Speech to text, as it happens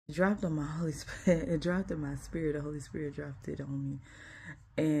dropped on my Holy Spirit. It dropped in my spirit. The Holy Spirit dropped it on me,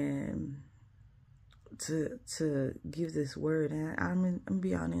 and to give this word. And I'm gonna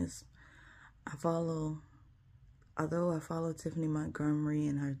be honest. Although I follow Tiffany Montgomery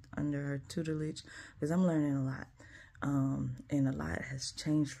and her under her tutelage, because I'm learning a lot, and a lot has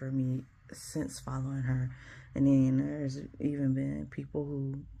changed for me since following her. And then there's even been people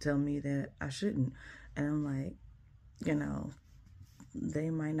who tell me that I shouldn't, and I'm like, you know, they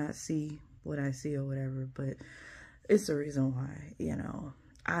might not see what I see or whatever, but it's the reason why, you know,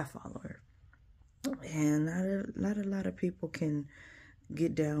 I follow her. And not a lot of people can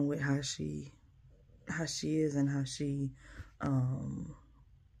get down with how she is and how she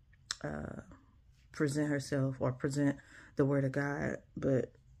present herself or present the word of God.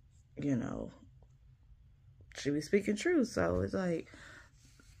 But, you know, she be speaking truth, so it's like,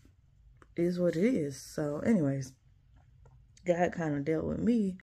 it is what it is. So anyways, God kind of dealt with me